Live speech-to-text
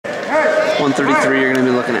133, you're going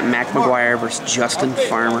to be looking at Mack McGuire versus Justin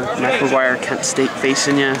Farmer. Mack McGuire, Kent State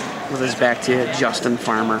facing you with his back to you. Justin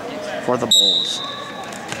Farmer for the Bulls.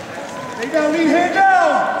 Stay down, lead hand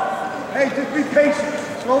down. Hey, just be patient.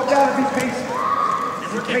 Slow it down and be patient.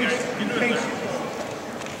 Be patient, be patient.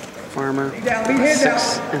 Farmer,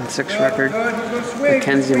 6-6 record.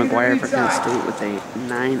 Mackenzie McGuire for Kent State with a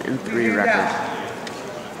 9-3 record.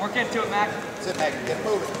 Work into it, Mac. Sit back and get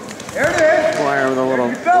moving. There it is. McGuire with a little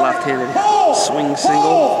left-handed swing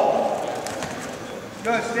single.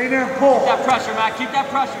 Good, stay there and pull. Keep that pressure, Mac. Keep that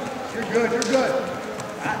pressure. You're good, you're good.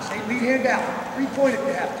 Stay lead hand down. 3-point if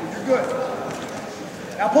you have to. You're good.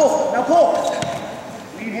 Now pull, now pull.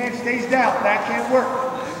 Lead hand stays down. That can't work.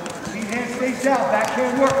 Lead hand stays down. That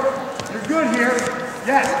can't work. You're good here.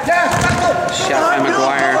 Yes, yes. Shot by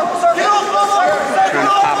McGuire. Trying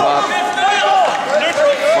to pop up.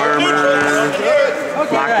 Farmer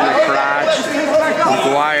locked in the crotch.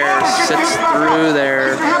 McGuire sits through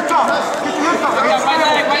there.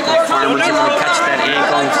 Farmer's able to catch that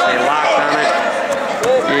ankle and stay locked on it.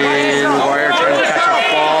 And McGuire trying to catch a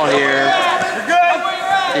fall here.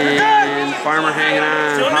 And Farmer hanging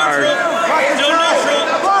on hard.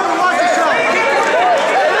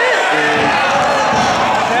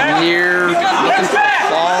 And near looking for a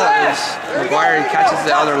fall as McGuire catches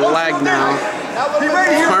the other leg now.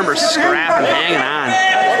 Farmer's scrapping, hanging on.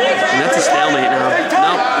 And that's a stalemate now.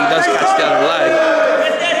 Nope, he does catch the other leg.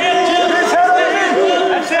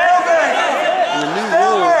 And the new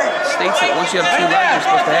rule states that once you have 2 legs, you're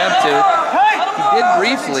supposed to have 2. He did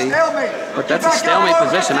briefly, but that's a stalemate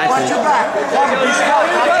position, I think.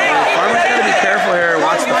 Farmer's got to be careful here.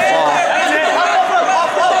 Watch the fall.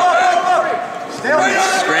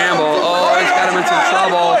 Scramble. Oh, he's got him in some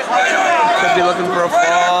trouble. Could be looking for a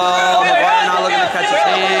fall. McGuire not looking to catch his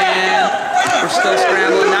hand. We're still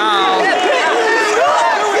scrambling now.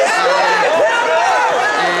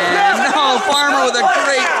 And no, Farmer with a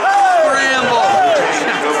great scramble.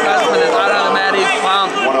 Pressman is out on the mat. He's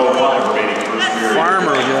pumped.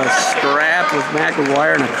 Farmer just scrapped with Mack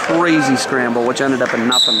McGuire in a crazy scramble, which ended up in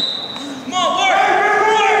nothing.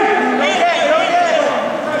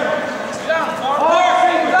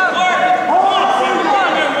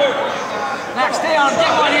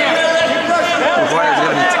 McGuire's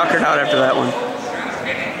going to be tuckered out after that one.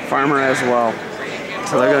 Farmer as well.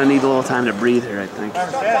 So they're going to need a little time to breathe here, I think.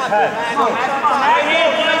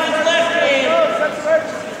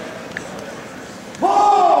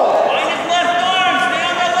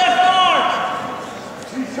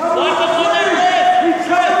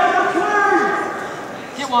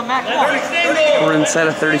 We're inside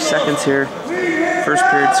of 30 seconds here. First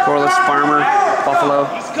period scoreless. Farmer, Buffalo,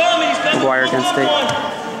 McGuire, Kent State.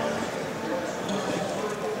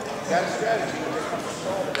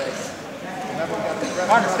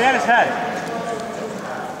 Mark, stand his head.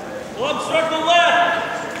 Club circle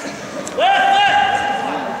left.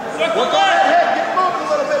 Left. Circle left. Get moving a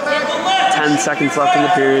little bit, man. Circle left. 10 seconds left in the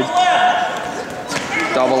period.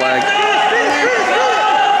 Double leg.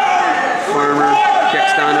 Farmer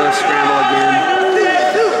kicks down to a scramble again.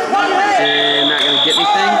 And not going to get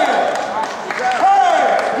anything.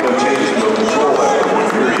 No changes, no control after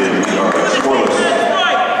 1 period. We are scoreless.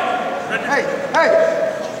 Hey.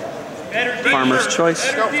 Farmer's choice.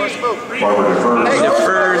 Farmer defers. He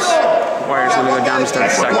defers. McGuire's going to go down to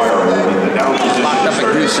start second. Locked up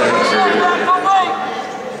at goose eggs.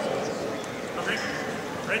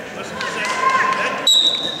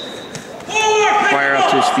 McGuire up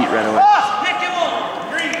to his feet right away.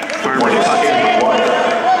 Farmer cuts him.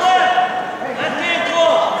 Left hand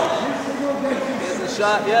claw. Here's the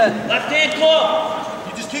shot, yeah. Left hand claw.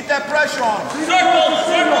 You just keep that pressure on him.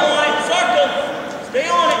 Circle line. Circle. Stay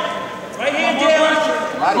on it. Right hand down.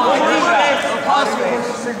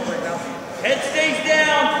 Head stays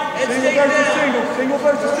down. Head stays down. Single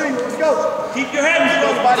versus single. Let's go. Keep your head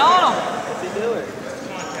still. Got him. What's he doing?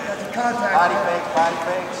 That's a contact. Body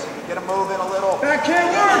fakes. Get him moving a little. That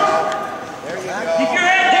can't work. There you go. Keep your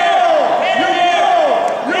head down. Head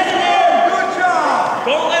down. Good job.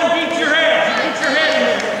 Don't let him beat your head. Get your head in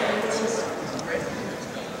there.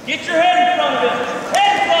 Get your head in front of him.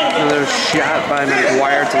 Head in front of him. Another shot by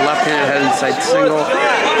McGuire to left-handed head inside single.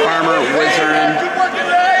 Farmer whizzing.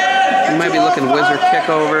 He might be looking whizzer kick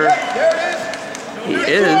over. He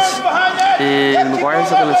is. And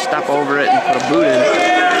McGuire's looking to step over it and put a boot in.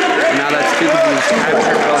 And now that's 2 because he's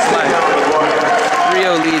captured both legs.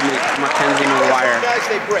 3-0 lead Mackenzie McGuire. Guys,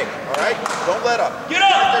 they break, all right? Don't let up. Get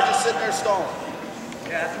up. They're just sitting there stalling.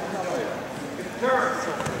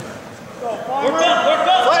 Work up.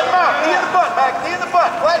 Flatten him out. Knee in the butt, Mack. Knee in the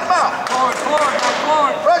butt. Flatten him out.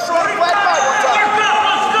 Forward. Pressure on him. Flatten him out one time. Work up.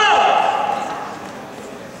 Let's go.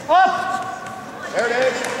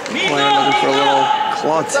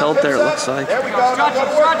 claw tilt there, it looks like. There we go. Now go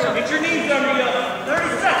to work. Get your knees under you. 30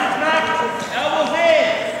 seconds, Mack. Elbows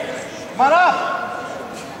in. Come on up.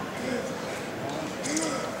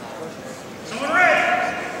 Someone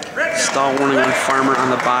ready. Stall warning on Farmer on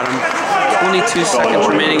the bottom. 22 seconds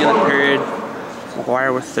remaining in the period.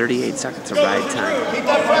 McGuire with 38 seconds of ride time. Keep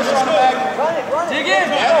that pressure on the back. Dig in.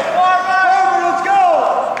 Farmer, let's go.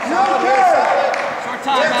 Short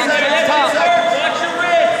time, man. Short time. Watch your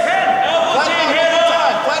wrist. Elbows in, head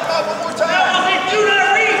up. Flatten up one more time. Elbows in, do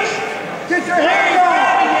not reach. Get your There hand you up.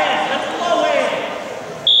 grab your hands. That's the low hand.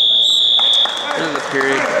 End of the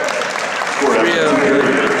period. Score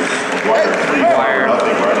McGuire.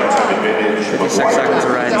 56 seconds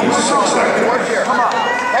of ride time. Work here. Come on.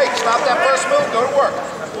 Hey, stop that first move. Go to work.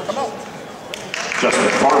 Come on. Justin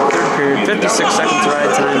Farmer. Third period, 56 seconds of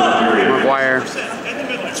ride time. McGuire,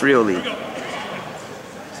 3-0 lead.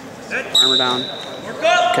 Farmer down. Work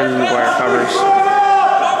up. Kevin McGuire covers.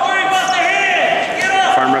 Don't worry about the hands. Get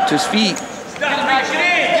up. Farmer up to his feet. Stop reaching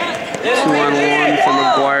in. 2-on-1 for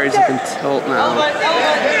McGuire. He's looking tilt now.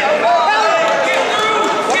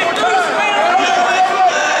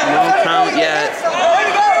 No count yet.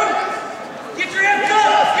 Get your hips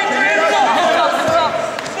up! Get your hips up!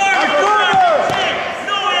 Farmer!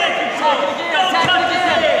 No hand control! Don't touch his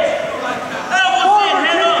head! Elbows in,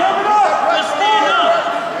 head up! Just stand up!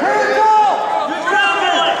 Hands up. Good job,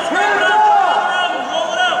 boys! Stand up!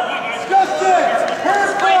 Roll it out! Justin,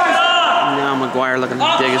 hands Wake it up. up! Now McGuire looking to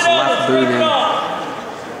dig his left boot in.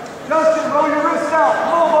 Justin, roll your wrists out.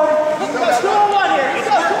 Come on, buddy. Let's go. Come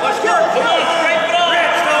on, scrape it up!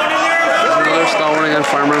 Stone in there! Another stall warning on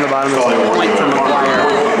Farmer on the bottom. It's a point for McGuire.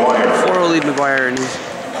 4-0 lead McGuire, and he's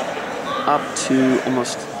up to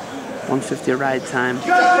almost 150 ride time.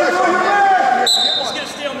 Justin, roll your wrists. Let's get a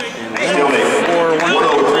stalemate. For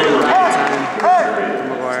 153 ride time for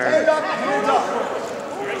McGuire. Stand up, hands up.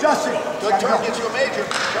 Justin. Good turn. Get you a major.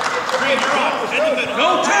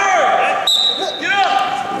 No turn! Get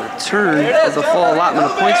up! Return of the full allotment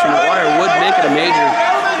of points for McGuire would make it a major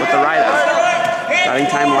with the ride out. Riding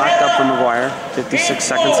time locked up for McGuire. 56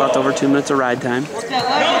 seconds left, over 2 minutes of ride time. Work that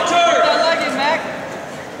leg in. Work that leg in, Mack.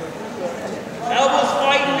 Elbows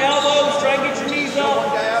fighting, elbows. Try and get your knees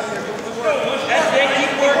up. That's it.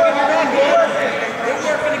 Keep working. You're doing good. Keep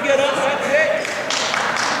working to get up. That's it.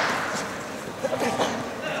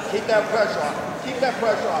 Keep that pressure on. Keep that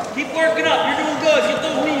pressure on. Keep working up. You're doing good. Get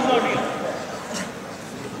those knees under you.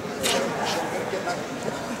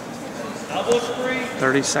 Elbows free.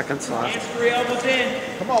 30 seconds left. Hands free. Elbows in.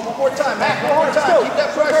 Come on, one more time, Mack. One more time. Keep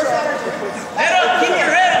that pressure on. Head up. Keep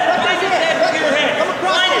your head up. Line his head with your head.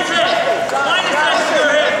 Line his head. Line his head with your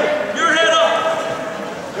head. Your head up.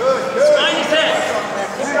 Good, good. Line his head.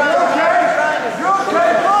 You're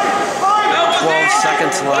okay. Fight. Elbows 12 in.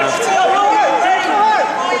 seconds left.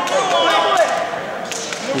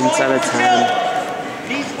 Inside of 10.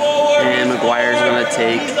 Knees forward. And McGuire's going to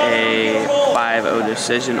take a 5-0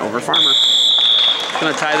 decision over Farmer.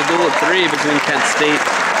 Going to tie the duel at 3 between Kent State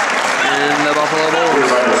and the Buffalo Bulls.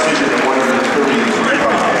 Decision at 130.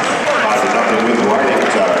 5-0 win the riding.